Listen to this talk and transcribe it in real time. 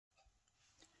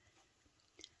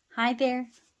Hi there.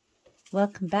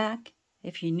 Welcome back.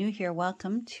 If you're new here,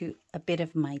 welcome to a bit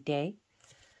of my day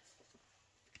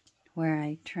where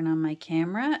I turn on my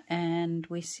camera and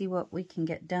we see what we can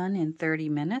get done in 30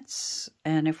 minutes.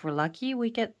 And if we're lucky, we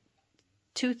get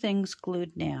 2 things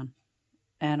glued down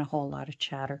and a whole lot of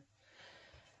chatter.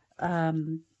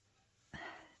 The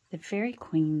Faery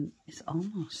Queen is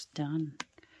almost done.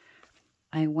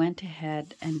 I went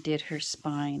ahead and did her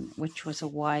spine, which was a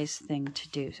wise thing to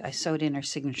do. I sewed in her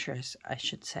signatures, I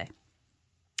should say.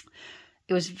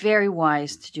 It was very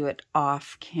wise to do it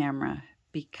off camera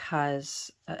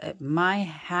because my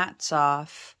hat's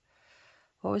off.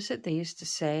 What was it they used to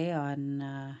say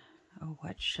on,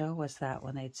 what show was that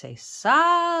when they'd say,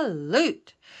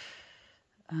 salute?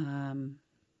 Oh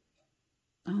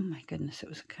my goodness, it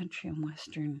was a country and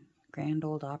western grand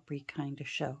old Opry kind of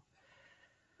show.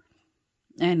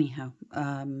 Anyhow,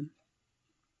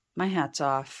 my hat's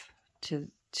off to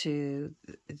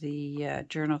the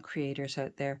journal creators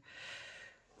out there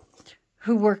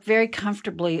who work very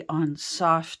comfortably on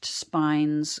soft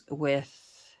spines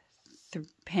with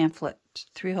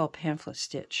three-hole pamphlet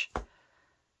stitch.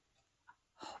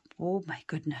 Oh my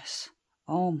goodness!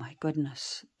 Oh my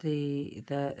goodness!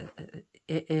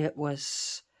 It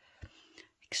was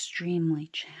extremely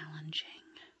challenging.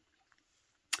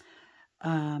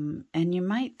 And you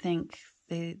might think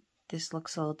this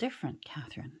looks a little different,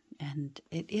 Catherine, and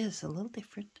it is a little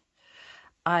different.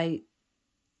 I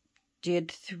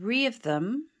did 3 of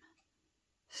them,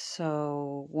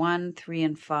 so 1, 3,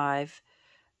 and 5.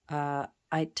 I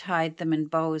tied them in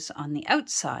bows on the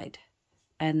outside,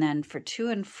 and then for 2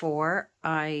 and 4,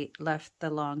 I left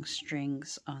the long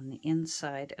strings on the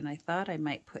inside, and I thought I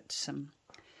might put some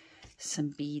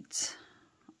beads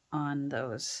on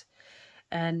those.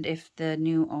 And if the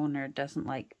new owner doesn't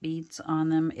like beads on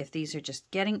them, if these are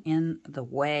just getting in the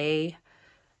way,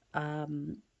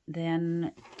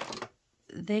 then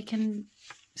they can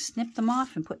snip them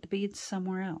off and put the beads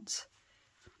somewhere else.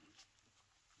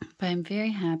 But I'm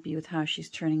very happy with how she's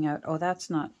turning out. Oh, that's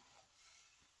not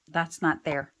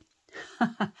there.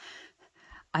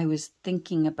 I was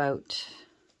thinking about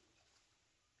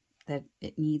that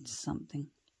it needs something.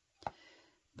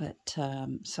 But,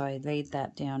 so I laid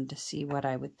that down to see what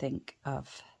I would think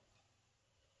of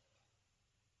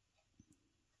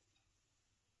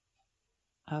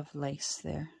lace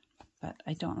there. But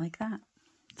I don't like that.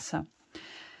 So,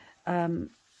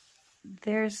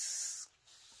 there's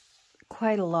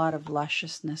quite a lot of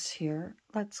lusciousness here.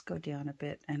 Let's go down a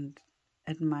bit and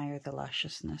admire the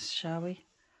lusciousness, shall we?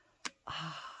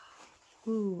 Ah,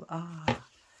 ooh, ah.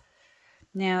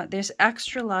 Now, there's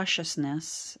extra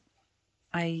lusciousness.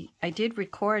 I did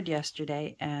record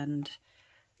yesterday and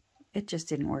it just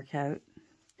didn't work out.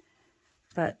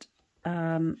 But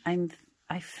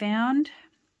I found,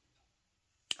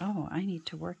 oh, I need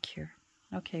to work here.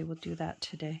 Okay, we'll do that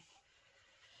today.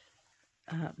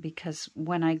 Because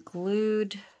when I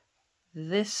glued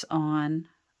this on,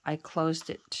 I closed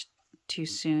it too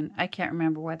soon. I can't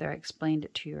remember whether I explained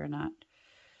it to you or not.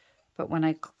 But when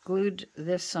I glued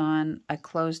this on, I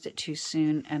closed it too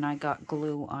soon and I got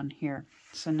glue on here.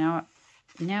 So now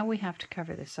we have to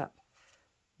cover this up.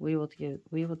 We will do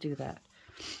that.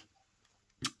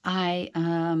 I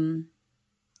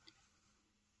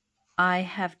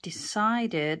have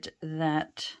decided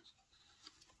that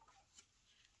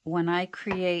when I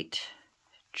create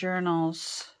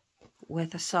journals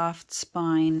with a soft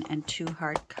spine and 2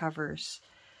 hard covers,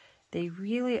 they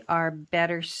really are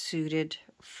better suited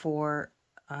for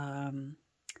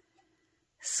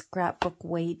scrapbook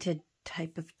weighted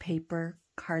type of paper,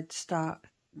 cardstock,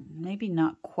 maybe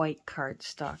not quite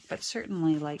cardstock, but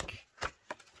certainly like,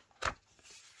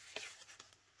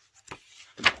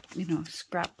 you know,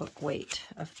 scrapbook weight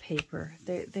of paper.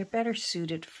 They're better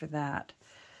suited for that.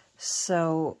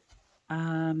 So,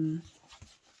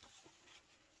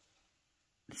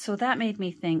 so that made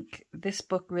me think this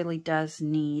book really does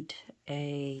need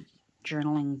a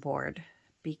journaling board,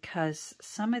 because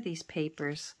some of these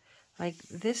papers, like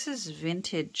this is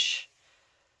vintage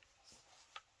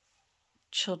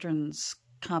children's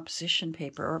composition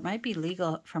paper, or it might be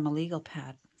from a legal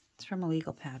pad. It's from a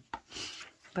legal pad,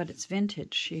 but it's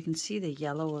vintage. You can see the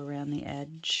yellow around the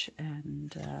edge,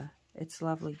 and it's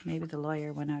lovely. Maybe the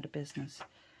lawyer went out of business.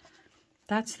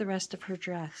 That's the rest of her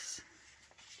dress.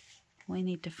 We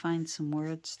need to find some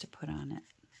words to put on it.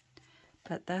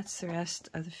 But that's the rest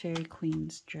of the Faery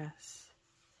Queen's dress.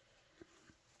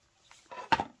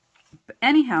 But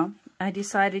anyhow, I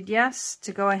decided, yes,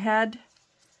 to go ahead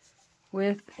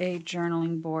with a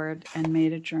journaling board and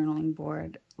made a journaling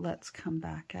board. Let's come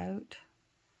back out.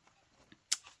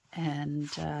 And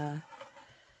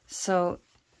so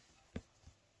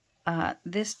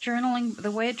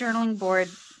The way a journaling board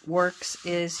works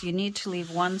is you need to leave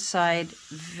one side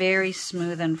very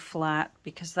smooth and flat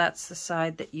because that's the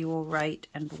side that you will write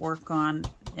and work on,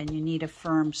 and you need a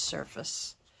firm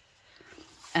surface.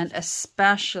 And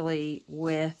especially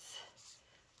with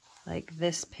like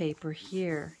this paper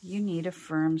here, you need a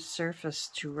firm surface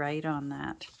to write on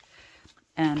that.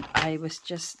 And I was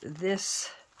just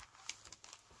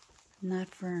not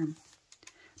firm.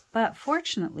 But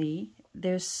fortunately,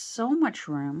 there's so much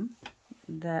room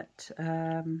that,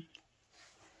 I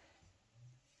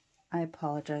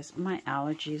apologize, my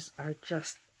allergies are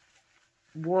just,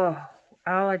 whoa,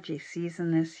 allergy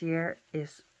season this year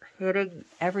is hitting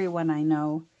everyone I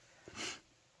know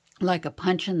like a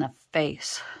punch in the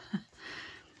face.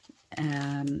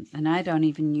 And I don't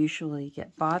even usually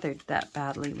get bothered that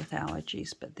badly with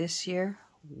allergies, but this year,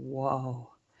 whoa.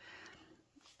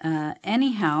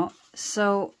 Anyhow,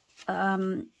 so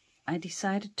I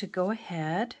decided to go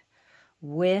ahead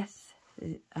with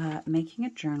making a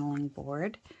journaling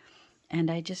board, and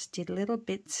I just did little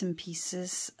bits and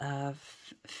pieces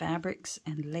of fabrics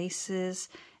and laces,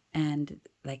 and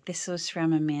like this was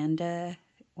from Amanda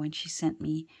when she sent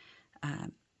me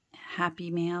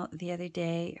happy mail the other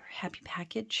day, or happy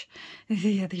package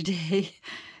the other day,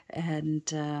 and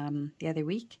the other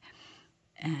week,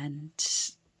 and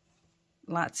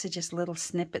lots of just little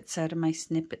snippets out of my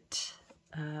snippet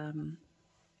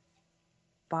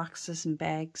boxes and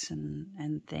bags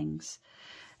and things.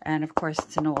 And of course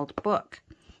it's an old book.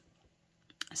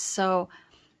 So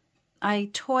I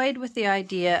toyed with the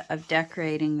idea of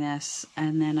decorating this,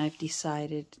 and then I've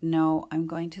decided, no, I'm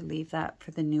going to leave that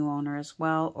for the new owner as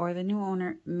well, or the new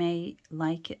owner may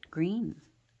like it green.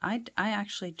 I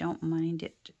actually don't mind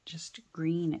it just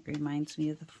green. It reminds me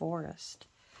of the forest.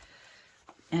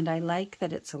 And I like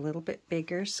that it's a little bit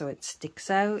bigger so it sticks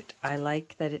out. I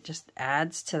like that it just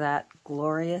adds to that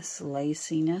glorious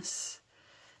laciness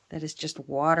that is just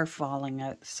water falling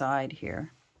outside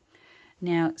here.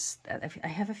 Now, I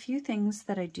have a few things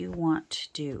that I do want to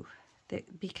do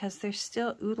because there's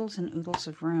still oodles and oodles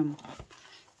of room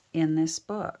in this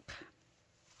book.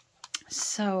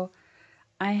 So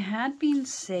I had been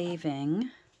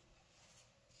saving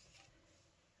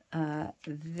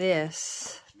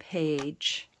this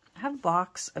page. I have a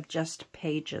box of just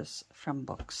pages from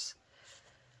books.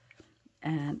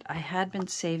 And I had been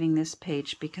saving this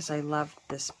page because I loved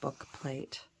this book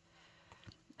plate.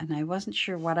 And I wasn't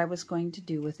sure what I was going to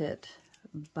do with it,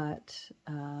 but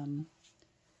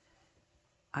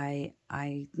I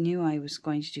knew I was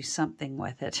going to do something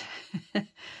with it.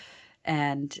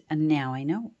 and now I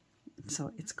know.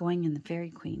 So it's going in the Faery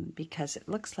Queen because it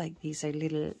looks like these are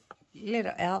little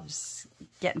elves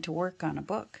getting to work on a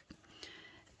book.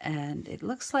 And it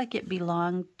looks like it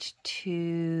belonged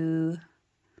to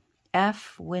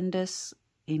F. Windus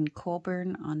in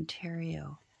Colborne,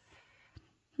 Ontario.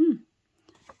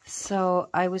 So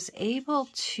I was able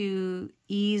to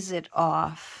ease it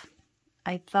off.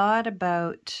 I thought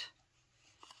about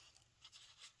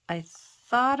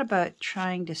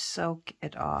trying to soak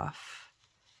it off,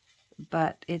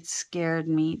 but it scared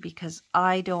me because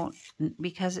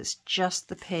because it's just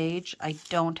the page. I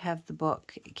don't have the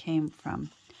book it came from.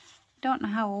 I don't know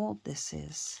how old this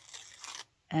is.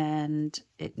 And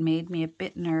it made me a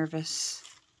bit nervous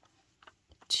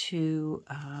to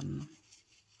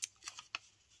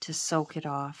soak it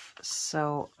off.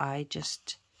 So I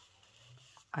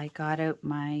got out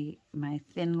my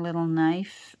thin little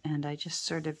knife, and I just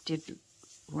sort of did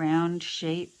round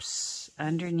shapes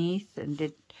underneath and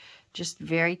did just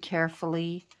very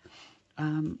carefully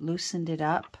loosened it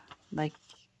up like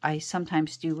I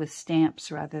sometimes do with stamps.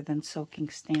 Rather than soaking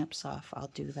stamps off,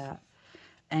 I'll do that.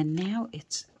 And now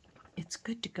it's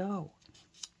good to go.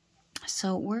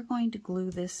 So we're going to glue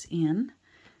this in,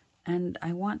 and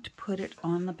I want to put it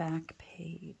on the back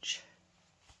page.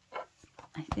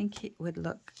 I think it would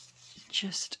look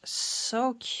just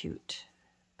so cute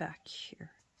back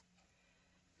here.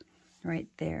 Right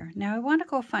there. Now I want to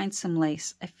go find some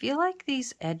lace. I feel like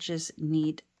these edges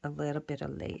need a little bit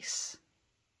of lace.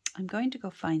 I'm going to go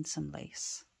find some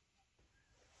lace.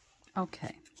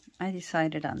 Okay, I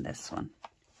decided on this one.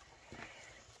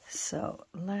 So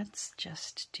let's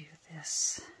just do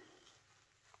this.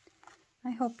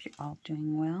 I hope you're all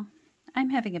doing well. I'm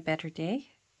having a better day.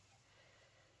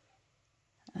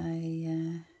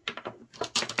 I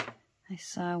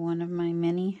saw one of my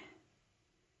many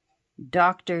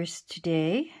doctors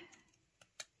today,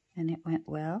 and it went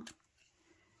well.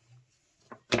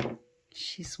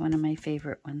 She's one of my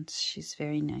favorite ones. She's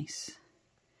very nice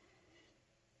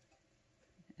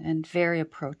and very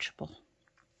approachable.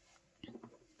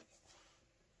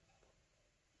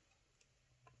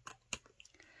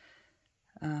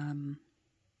 feel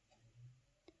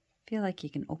like you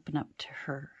can open up to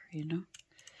her, you know.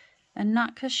 And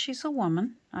not because she's a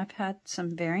woman. I've had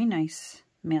some very nice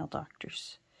male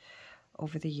doctors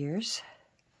over the years.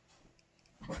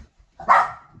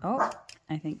 Oh,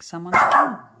 I think someone's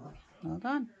home. Hold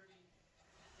on.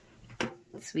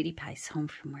 Sweetie Pie's home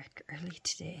from work early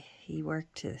today. He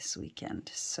worked this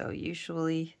weekend. So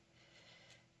usually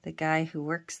the guy who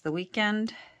works the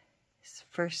weekend is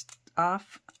first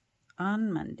off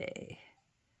on Monday.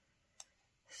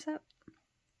 So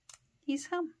he's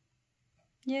home.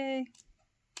 Yay.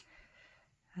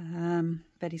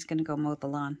 But he's going to go mow the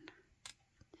lawn.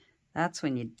 That's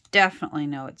when you definitely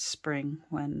know it's spring,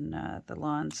 when the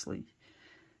lawns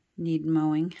need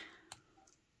mowing.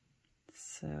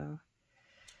 So,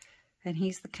 and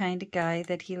he's the kind of guy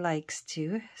that he likes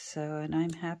to, so, and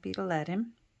I'm happy to let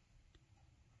him.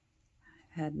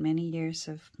 I've had many years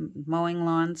of mowing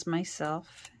lawns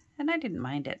myself, and I didn't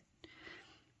mind it.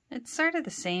 It's sort of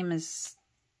the same as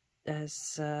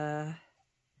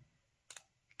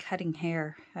cutting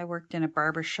hair. I worked in a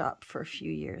barber shop for a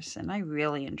few years, and I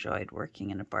really enjoyed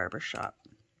working in a barber shop.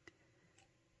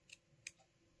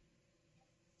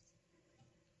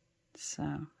 So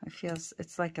I feel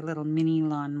it's like a little mini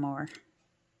lawnmower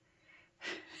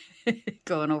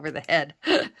going over the head.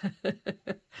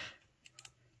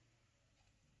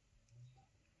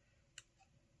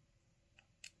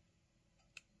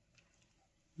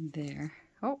 There.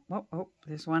 Oh, oh, oh,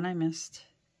 there's one I missed.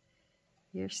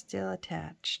 You're still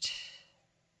attached.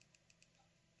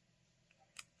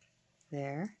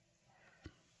 There.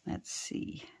 Let's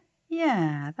see.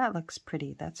 Yeah, that looks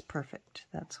pretty. That's perfect.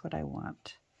 That's what I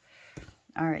want.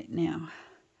 All right, now.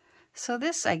 So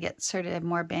this I get sort of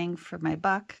more bang for my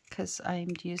buck because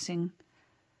I'm using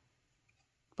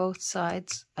both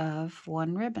sides of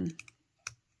one ribbon.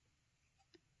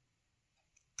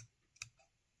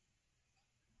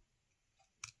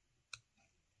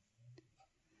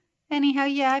 Anyhow,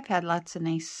 yeah, I've had lots of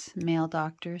nice male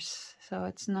doctors, so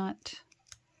it's not...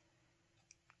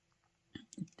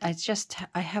 I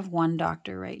have one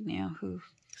doctor right now who's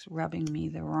rubbing me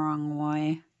the wrong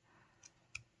way.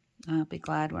 I'll be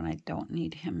glad when I don't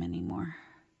need him anymore.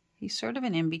 He's sort of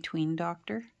an in-between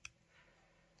doctor.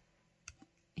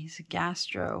 He's a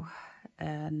gastro,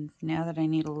 and now that I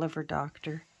need a liver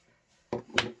doctor,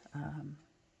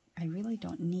 I really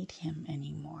don't need him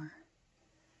anymore.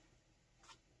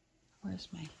 Where's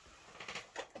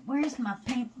my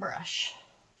paintbrush?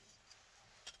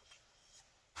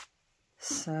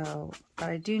 So, but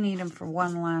I do need him for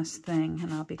one last thing,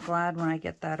 and I'll be glad when I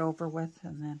get that over with,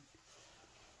 and then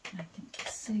I can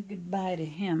say goodbye to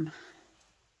him.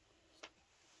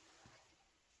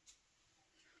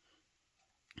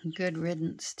 Good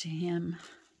riddance to him.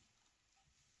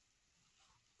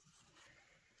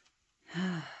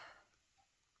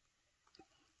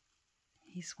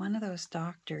 He's one of those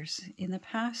doctors. In the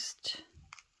past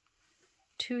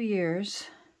 2 years,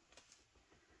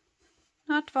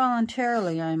 not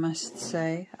voluntarily, I must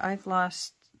say, I've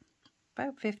lost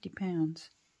about 50 pounds.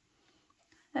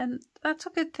 And that's a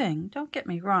good thing. Don't get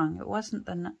me wrong. It wasn't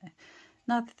not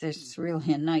that there's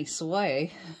really a nice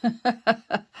way,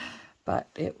 but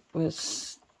it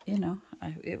was, you know,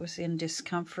 it was in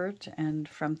discomfort and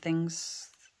from things,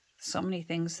 so many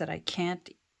things that I can't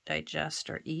digest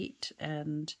or eat,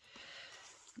 and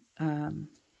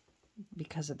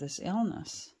because of this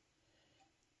illness.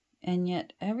 And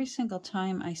yet every single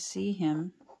time I see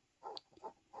him,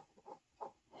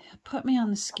 he'll put me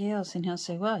on the scales and he'll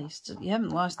say, well, you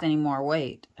haven't lost any more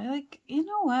weight. I'm like, you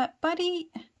know what, buddy,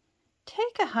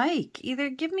 take a hike. Either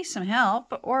give me some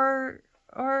help or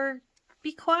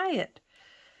be quiet.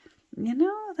 You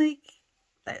know, like,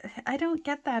 I don't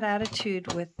get that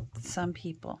attitude with some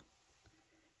people.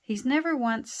 He's never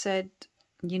once said,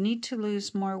 you need to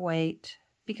lose more weight,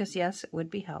 because yes, it would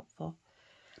be helpful.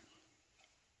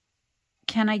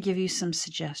 Can I give you some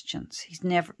suggestions? He's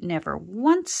never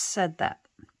once said that.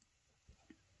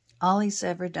 All he's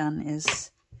ever done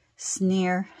is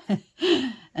sneer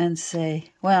and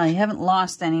say, well, you haven't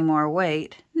lost any more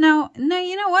weight. No,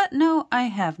 you know what? No, I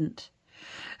haven't.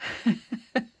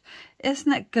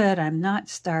 Isn't it good I'm not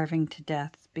starving to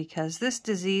death? Because this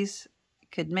disease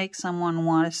could make someone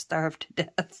want to starve to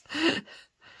death.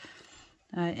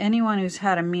 Anyone who's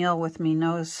had a meal with me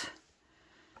knows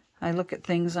I look at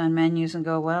things on menus and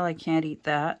go, well, I can't eat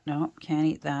that. No, can't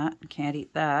eat that. Can't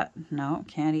eat that. No,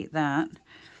 can't eat that.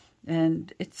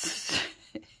 And it's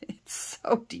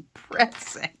so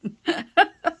depressing.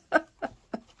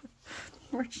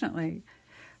 Fortunately,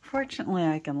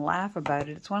 I can laugh about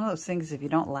it. It's one of those things, if you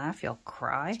don't laugh, you'll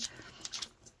cry.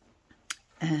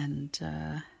 And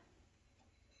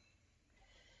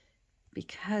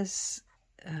because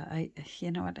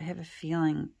you know what, I have a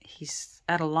feeling he's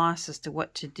at a loss as to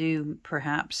what to do,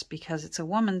 perhaps because it's a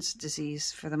woman's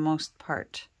disease for the most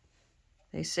part.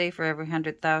 They say for every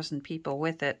 100,000 people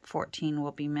with it, 14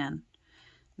 will be men.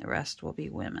 The rest will be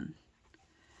women.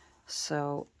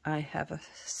 So I have a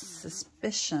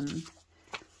suspicion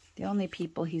the only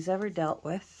people he's ever dealt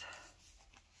with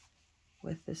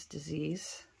this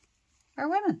disease are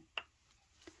women.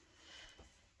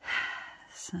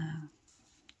 So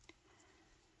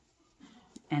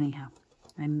anyhow,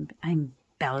 I'm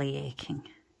belly aching,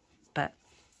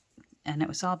 and it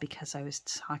was all because I was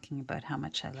talking about how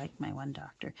much I like my one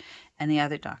doctor, and the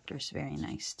other doctor is very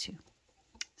nice too.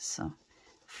 So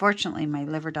fortunately, my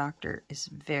liver doctor is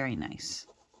very nice.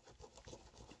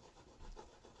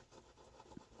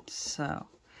 So,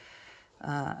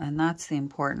 and that's the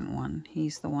important one.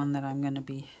 He's the one that I'm going to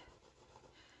be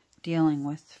dealing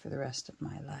with for the rest of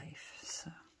my life.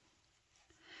 So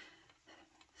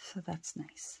that's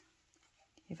nice.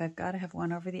 If I've got to have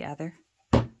one over the other,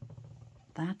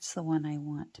 that's the one I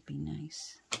want to be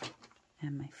nice.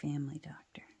 And my family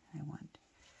doctor, I want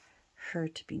her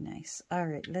to be nice. All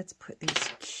right, let's put these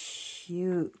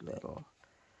cute little,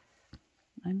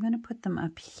 I'm going to put them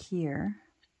up here.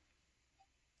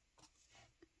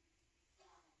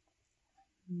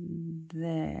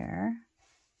 There.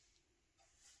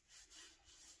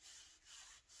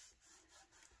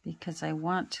 Because I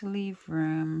want to leave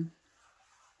room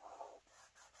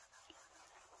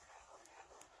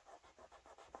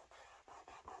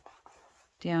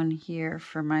down here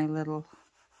for my little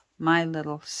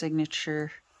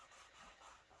signature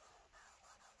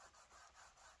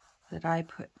that I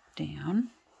put down.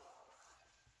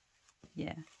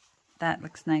 Yeah, that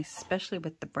looks nice, especially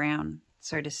with the brown.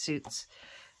 Sort of suits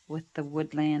with the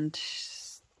woodland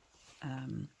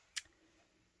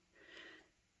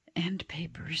end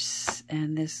papers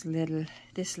and this little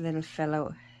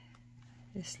fellow,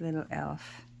 this little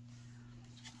elf.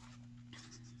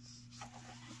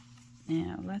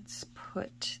 Now let's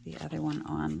put the other one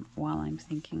on while I'm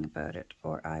thinking about it,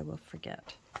 or I will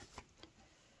forget.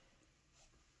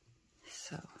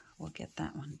 So we'll get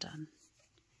that one done.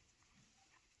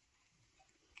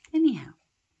 Anyhow,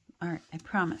 all right, I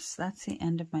promise that's the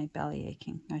end of my belly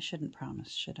aching. I shouldn't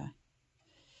promise, should I?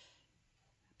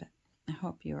 But I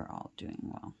hope you are all doing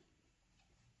well.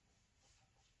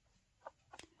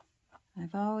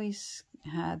 I've always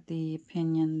had the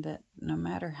opinion that no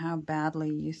matter how badly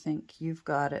you think you've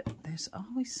got it, there's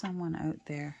always someone out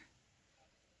there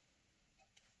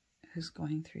who's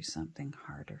going through something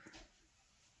harder.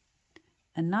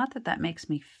 And not that that makes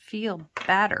me feel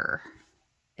better.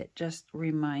 It just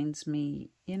reminds me,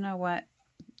 you know what?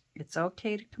 It's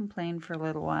okay to complain for a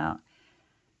little while,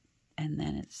 and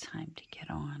then it's time to get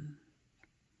on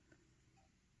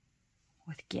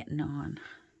with getting on.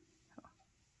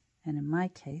 And in my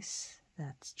case,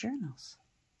 that's journals.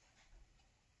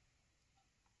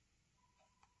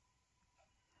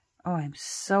 Oh, I'm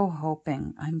so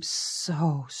hoping, I'm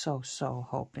so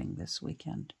hoping this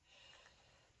weekend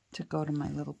to go to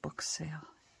my little book sale.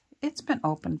 It's been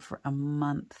open for a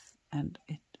month, and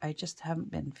I just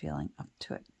haven't been feeling up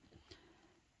to it.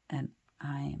 And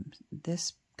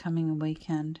this coming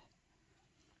weekend,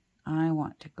 I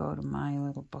want to go to my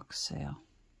little book sale.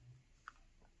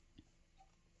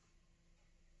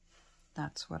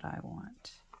 That's what I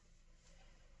want.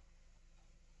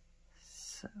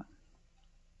 So,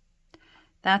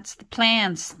 that's the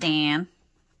plan, Stan.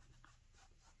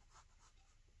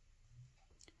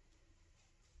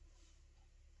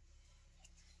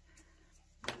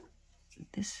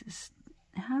 This is,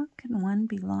 how can one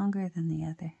be longer than the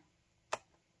other?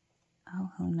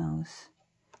 Oh, who knows?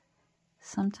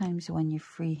 Sometimes when you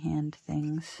freehand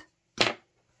things,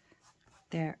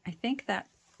 there, I think that,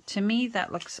 to me,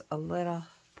 that looks a little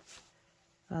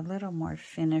more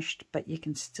finished, but you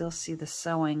can still see the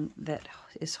sewing that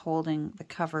is holding the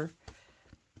cover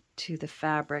to the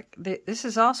fabric. This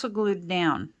is also glued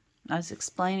down. I was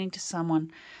explaining to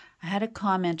someone, I had a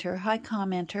commenter, hi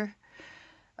commenter,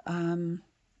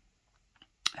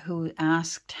 who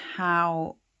asked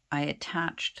how I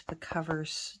attached the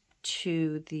covers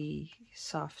to the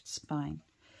soft spine.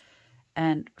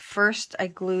 And first I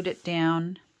glued it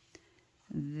down,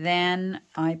 then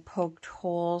I poked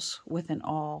holes with an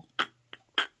awl.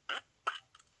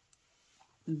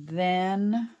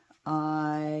 Then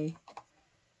I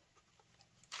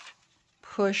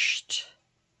pushed,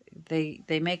 they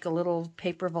make a little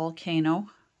paper volcano,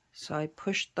 so I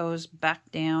pushed those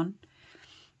back down,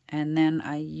 and then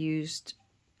I used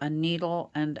a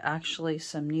needle and actually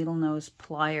some needle nose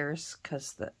pliers,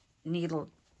 because the needle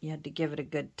you had to give it a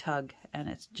good tug, and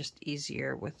it's just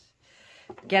easier with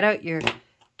get out your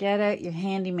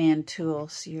handyman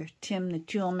tools, your Tim the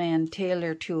Toolman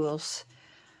Taylor tools,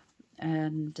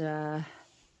 and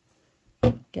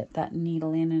get that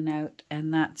needle in and out.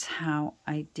 And that's how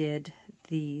I did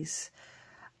these.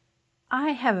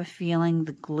 I have a feeling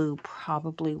the glue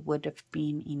probably would have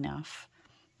been enough,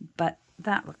 but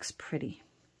that looks pretty.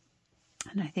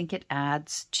 And I think it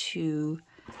adds to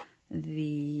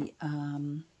the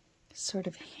sort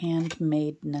of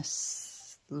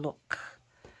handmadeness look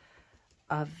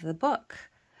of the book.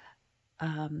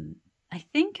 When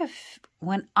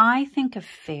I think of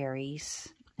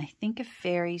fairies, I think of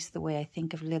fairies the way I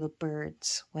think of little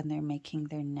birds when they're making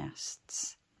their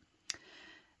nests.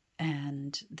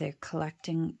 And they're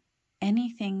collecting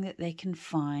anything that they can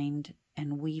find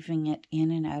and weaving it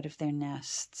in and out of their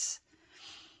nests.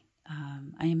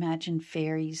 I imagine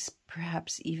fairies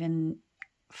perhaps even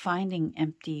finding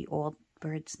empty old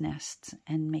birds' nests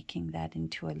and making that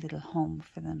into a little home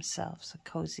for themselves, a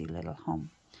cozy little home.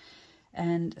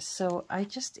 And so I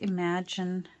just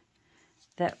imagine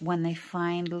that when they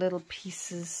find little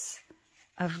pieces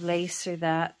of lace or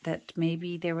that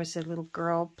maybe there was a little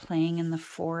girl playing in the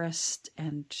forest,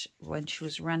 and when she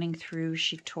was running through,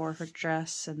 she tore her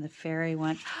dress, and the fairy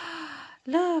went,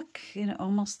 look, you know,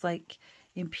 almost like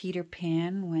in Peter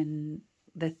Pan when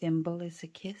the thimble is a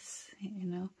kiss, you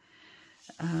know.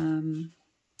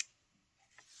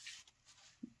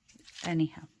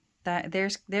 Anyhow,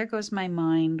 there goes my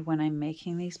mind when I'm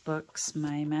making these books.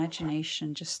 My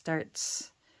imagination just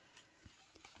starts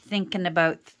thinking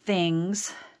about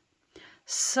things.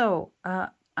 So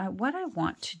what I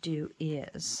want to do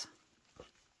is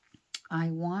I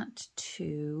want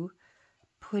to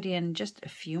put in just a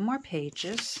few more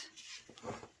pages.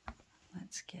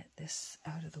 Let's get this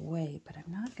out of the way, but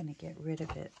I'm not going to get rid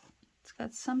of it. It's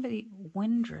got somebody,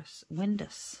 Windus. I'm going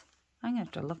to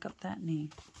have to look up that name.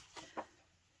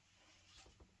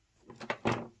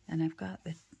 And I've got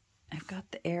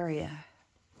the area.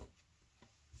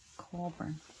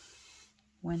 Colburn.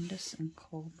 Windus and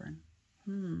Colburn.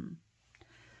 I'm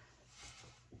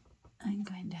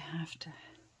going to have to.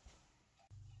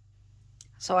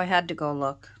 So I had to go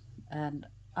look, and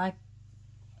I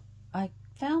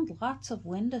found lots of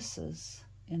Winduses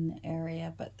in the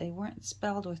area, but they weren't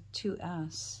spelled with 2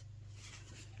 S.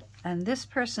 And this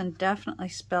person definitely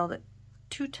spelled it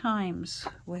 2 times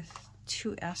with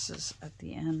 2 S's at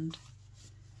the end.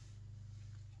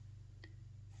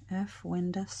 F.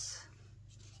 Windus.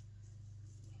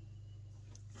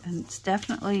 And it's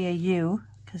definitely a U,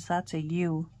 because that's a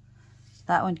U.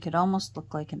 That one could almost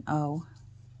look like an O.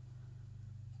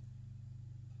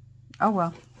 Oh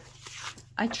well.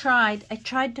 I tried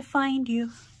to find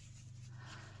you.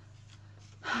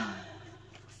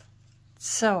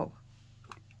 So,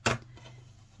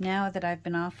 now that I've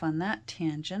been off on that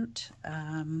tangent,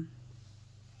 I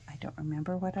don't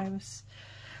remember what I was...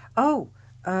 Oh,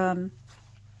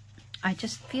 I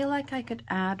just feel like I could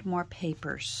add more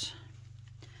papers.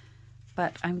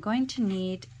 But I'm going to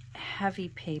need heavy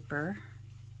paper.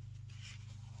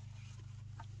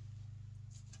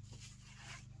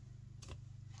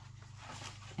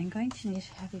 I'm going to need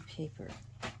heavy paper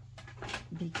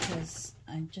because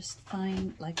I just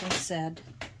find, like I said,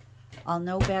 I'll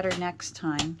know better next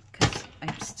time, because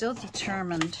I'm still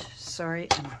determined. Sorry,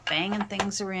 I'm banging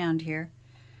things around here.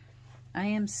 I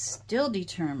am still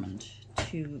determined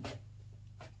to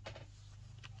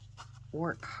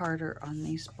work harder on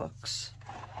these books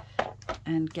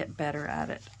and get better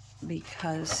at it,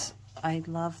 because I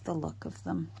love the look of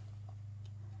them.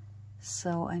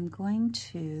 So I'm going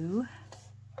to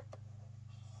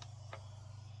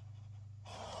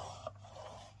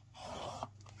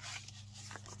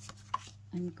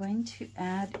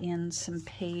add in some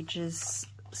pages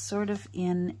sort of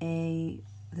in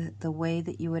the way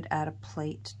that you would add a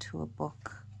plate to a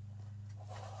book.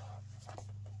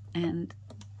 And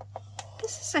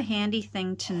this is a handy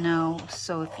thing to know.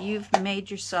 So if you've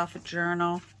made yourself a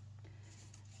journal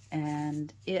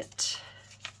and it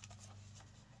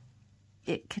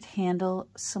could handle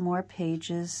some more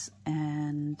pages,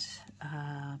 and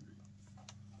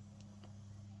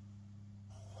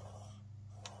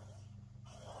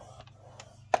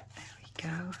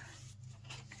go.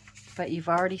 But you've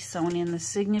already sewn in the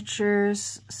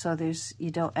signatures, so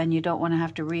you don't want to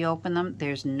have to reopen them.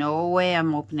 There's no way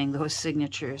I'm opening those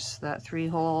signatures. That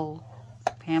 3-hole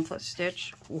pamphlet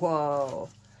stitch. Whoa.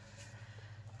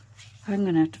 I'm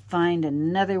gonna have to find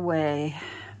another way.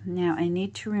 Now I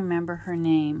need to remember her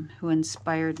name, who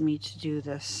inspired me to do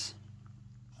this.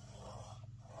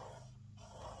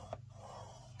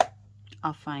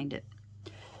 I'll find it.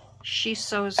 She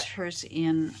sews hers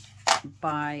in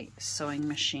by sewing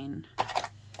machine,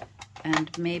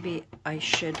 and maybe I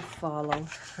should follow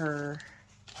her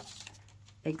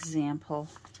example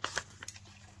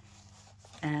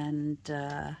and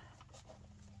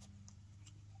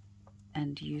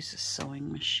use a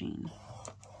sewing machine.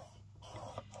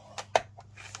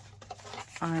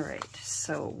 All right,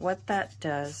 so what that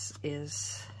does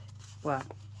is, well,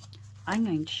 I'm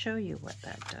going to show you what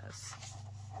that does.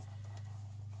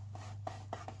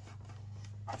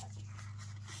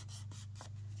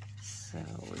 So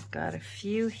we've got a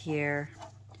few here.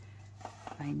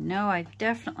 I know I've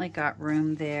definitely got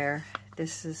room there.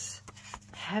 This is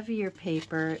heavier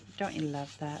paper. Don't you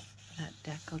love that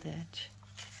deckled edge?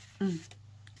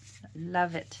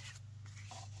 Love it.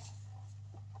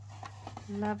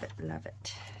 Love it, love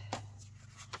it.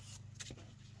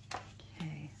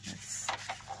 Okay,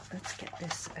 let's get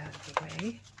this out of the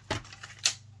way.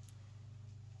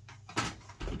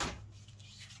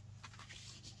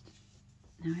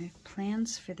 Now I have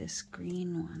plans for this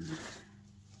green one.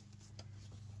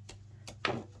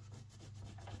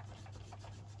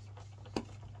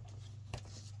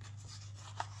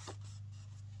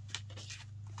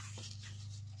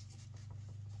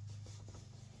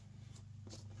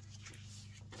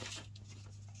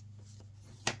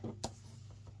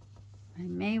 I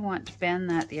may want to bend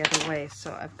that the other way,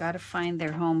 so I've got to find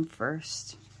their home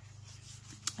first.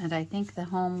 And I think the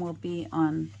home will be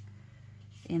on,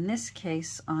 in this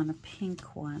case, on a pink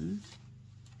one.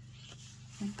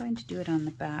 I'm going to do it on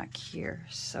the back here.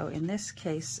 So in this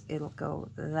case, it'll go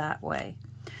that way.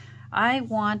 I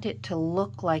want it to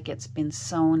look like it's been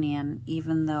sewn in,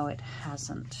 even though it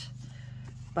hasn't.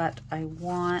 But I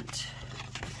want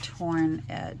a torn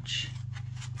edge.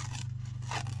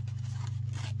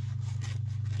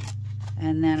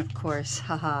 And then, of course,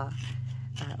 haha,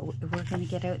 we're going to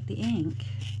get out the ink.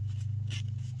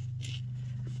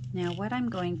 Now, what I'm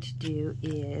going to do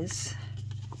is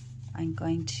I'm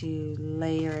going to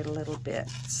layer it a little bit.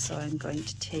 So I'm going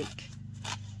to take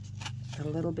a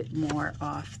little bit more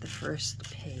off the first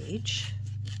page.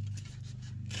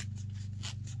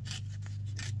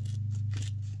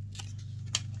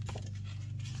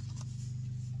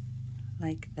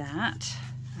 Like that.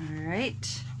 All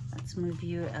right. Let's move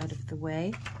you out of the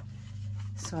way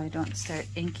so I don't start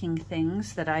inking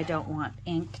things that I don't want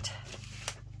inked.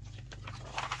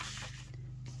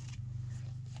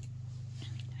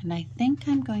 And I think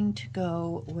I'm going to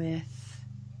go with,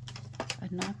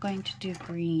 I'm not going to do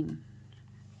green.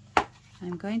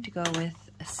 I'm going to go with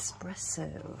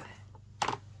espresso.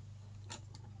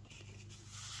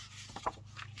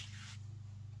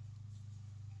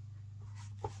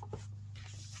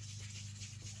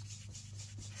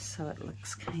 So it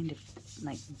looks kind of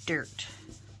like dirt,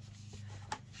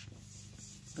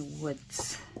 the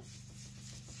woods.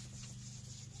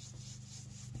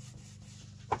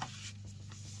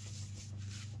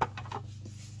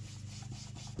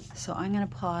 So I'm going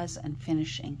to pause and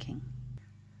finish inking.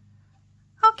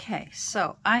 Okay,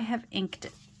 so I have inked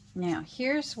it. Now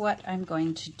here's what I'm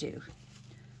going to do.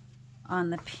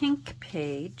 On the pink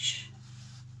page,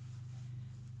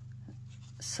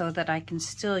 so that I can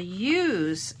still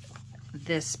use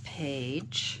this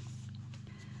page,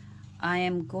 I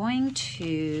am going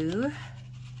to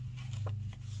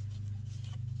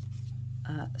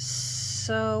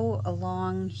sew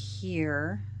along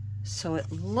here so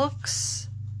it looks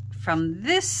from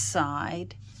this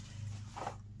side,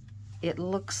 it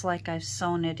looks like I've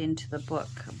sewn it into the book,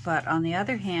 but on the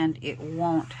other hand, it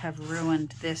won't have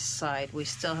ruined this side. We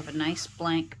still have a nice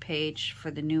blank page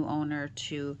for the new owner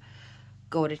to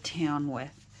go to town with.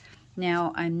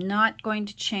 Now, I'm not going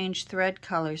to change thread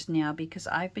colors now because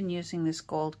I've been using this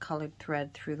gold colored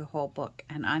thread through the whole book,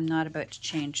 and I'm not about to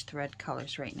change thread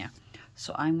colors right now.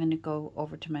 So I'm going to go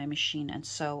over to my machine and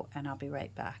sew, and I'll be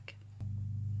right back.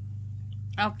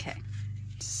 Okay,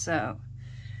 so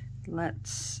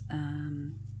let's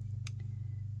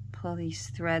pull these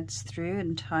threads through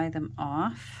and tie them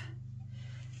off.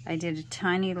 I did a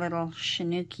tiny little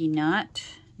Shinuki knot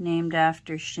named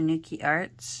after Shinuki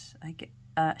Arts.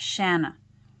 Shanna.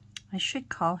 I should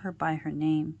call her by her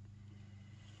name.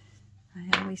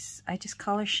 I just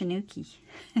call her Shinuki.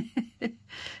 It's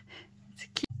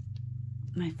cute.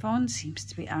 My phone seems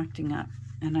to be acting up,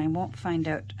 and I won't find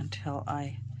out until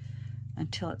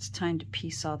it's time to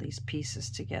piece all these pieces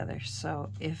together.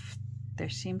 So if there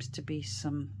seems to be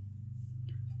some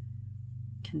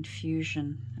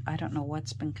confusion, I don't know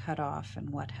what's been cut off and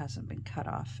what hasn't been cut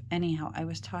off. Anyhow, I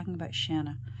was talking about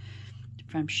Shanna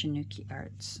from Shinuki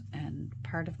Arts, and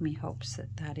part of me hopes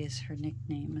that that is her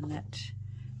nickname and that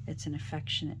it's an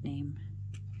affectionate name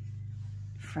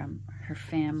from her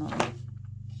family.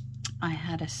 I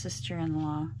had a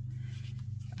sister-in-law.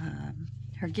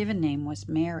 Her given name was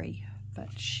Mary,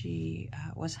 but she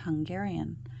was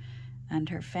Hungarian, and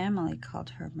her family called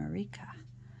her Marika.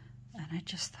 And I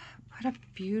just thought, what a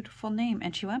beautiful name.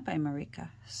 And she went by Marika.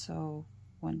 So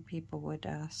when people would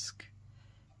ask,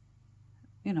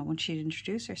 you know, when she'd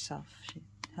introduce herself, she'd,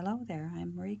 hello there,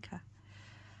 I'm Marika.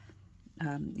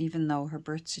 Even though her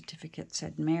birth certificate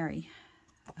said Mary,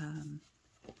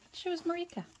 she was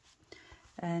Marika.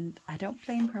 And I don't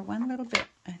blame her one little bit.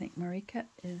 I think Marika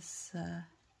is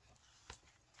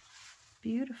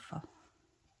beautiful.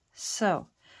 So,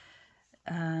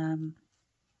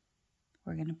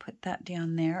 we're going to put that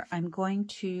down there. I'm going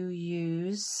to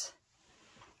use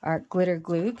our glitter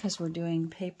glue because we're doing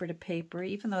paper to paper,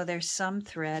 even though there's some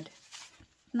thread,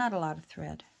 not a lot of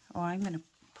thread. Oh, I'm going to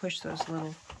push those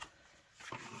little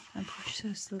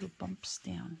bumps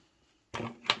down.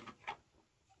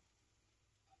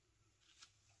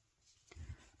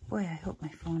 Boy, I hope my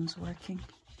phone's working.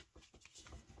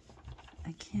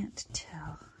 I can't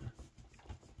tell.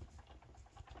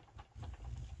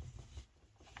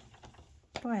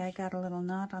 Boy, I got a little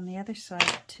knot on the other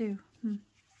side too.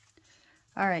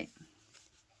 All right.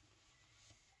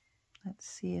 Let's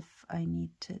see if I need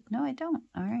to... No, I don't.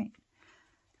 All right.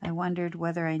 I wondered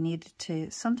whether I needed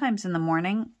to... Sometimes in the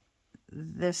morning,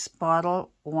 this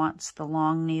bottle wants the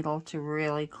long needle to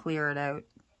really clear it out.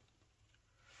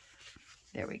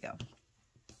 There we go.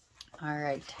 All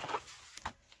right.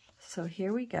 So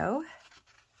here we go.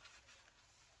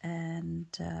 And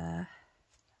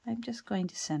I'm just going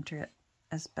to center it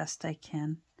as best I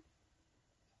can.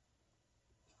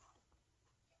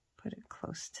 Put it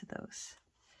close to those.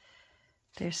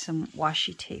 There's some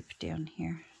washi tape down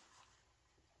here.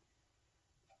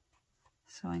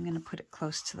 So I'm going to put it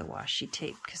close to the washi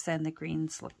tape because then the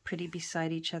greens look pretty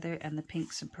beside each other and the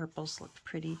pinks and purples look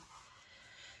pretty.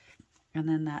 And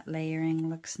then that layering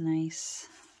looks nice.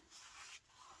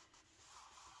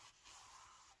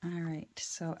 All right,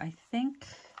 so I think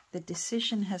the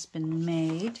decision has been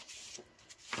made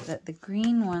that the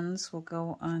green ones will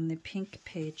go on the pink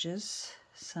pages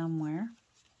somewhere,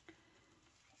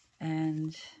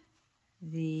 and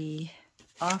the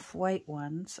off-white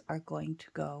ones are going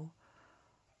to go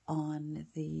on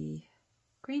the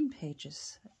green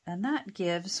pages. And that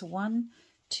gives 1,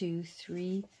 2,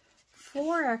 3,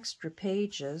 4 extra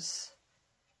pages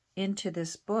into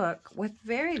this book with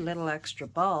very little extra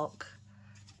bulk.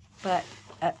 But,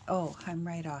 oh, I'm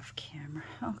right off camera.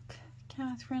 Oh,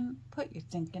 Catherine, put your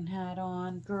thinking hat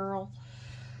on, girl.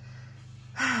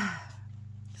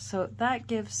 So that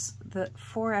gives the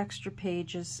 4 extra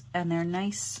pages, and they're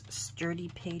nice,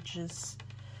 sturdy pages.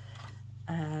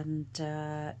 And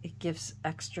it gives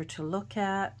extra to look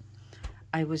at.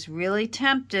 I was really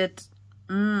tempted,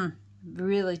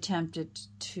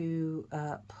 to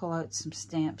pull out some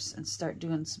stamps and start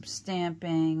doing some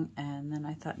stamping, and then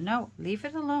I thought, no, leave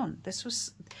it alone. This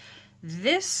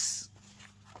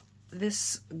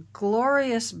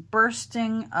glorious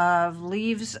bursting of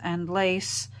leaves and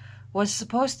lace was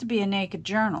supposed to be a naked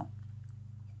journal,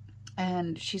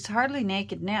 and she's hardly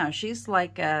naked now. She's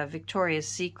like a Victoria's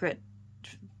Secret,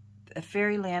 a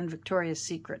Fairyland Victoria's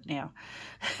Secret now.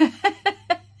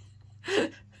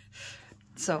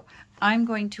 So I'm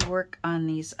going to work on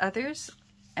these others,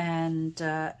 and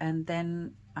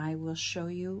then I will show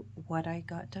you what I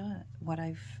got done, what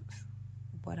I've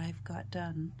got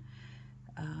done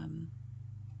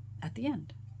at the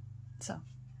end. So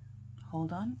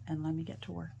hold on and let me get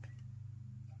to work.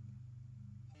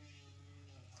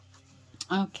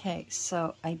 Okay,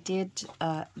 so I did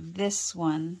this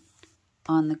one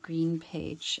on the green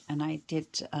page, and I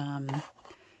did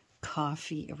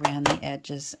coffee around the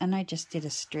edges, and I just did a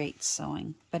straight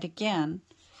sewing. But again,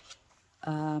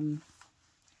 I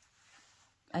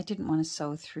didn't want to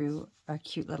sew through our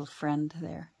cute little friend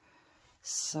there,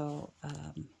 so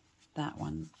that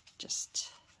one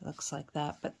just looks like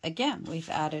that. But again, we've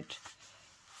added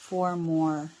 4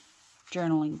 more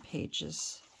journaling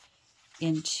pages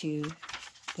into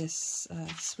this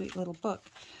sweet little book.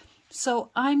 So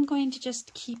I'm going to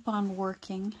just keep on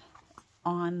working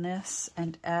on this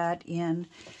and add in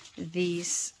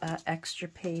these extra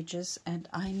pages, and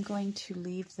I'm going to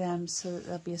leave them so that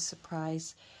they'll be a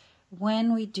surprise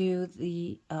when we do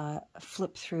the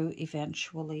flip through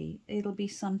eventually. It'll be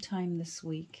sometime this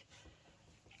week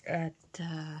and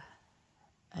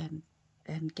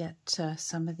get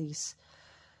some of these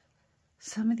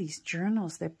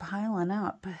journals. They're piling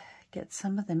up. Get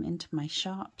some of them into my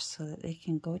shop so that they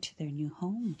can go to their new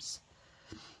homes.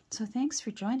 So thanks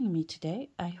for joining me today.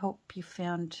 I hope you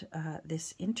found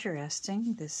this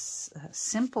interesting, this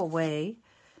simple way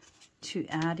to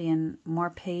add in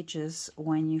more pages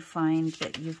when you find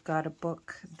that you've got a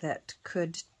book that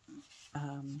could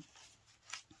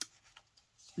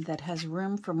that has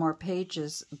room for more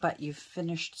pages, but you've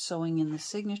finished sewing in the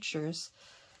signatures.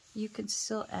 You can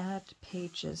still add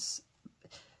pages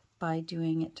by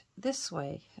doing it this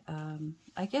way.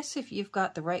 I guess if you've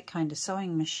got the right kind of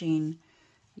sewing machine,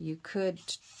 you could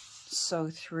sew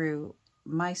through.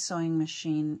 My sewing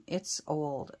machine, it's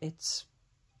old. It's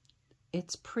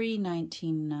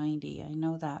pre-1990. I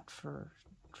know that for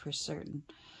certain,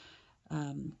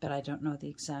 but I don't know the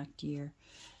exact year.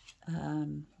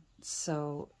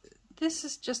 So this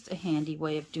is just a handy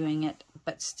way of doing it,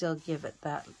 but still give it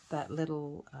that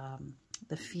little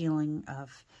the feeling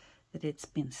of that it's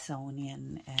been sewn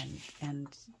in, and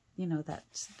you know,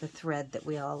 that's the thread that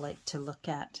we all like to look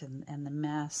at, and the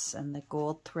mess, and the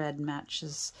gold thread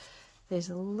matches. There's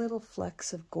a little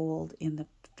flecks of gold in the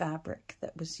fabric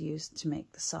that was used to make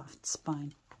the soft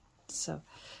spine. So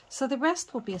the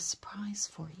rest will be a surprise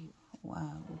for you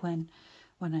when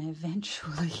I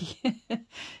eventually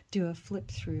do a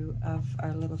flip through of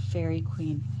our little Faery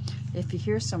Queen. If you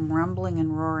hear some rumbling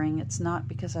and roaring, it's not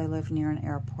because I live near an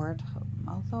airport,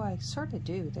 although I sort of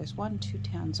do. There's one 2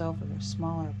 towns over, there's a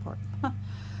small airport.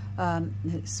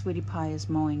 Sweetie Pie is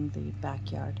mowing the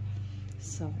backyard.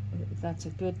 So that's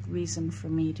a good reason for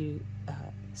me to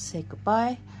say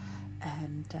goodbye,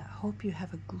 and hope you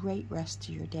have a great rest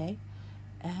of your day,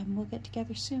 and we'll get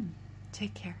together soon.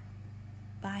 Take care.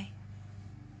 Bye.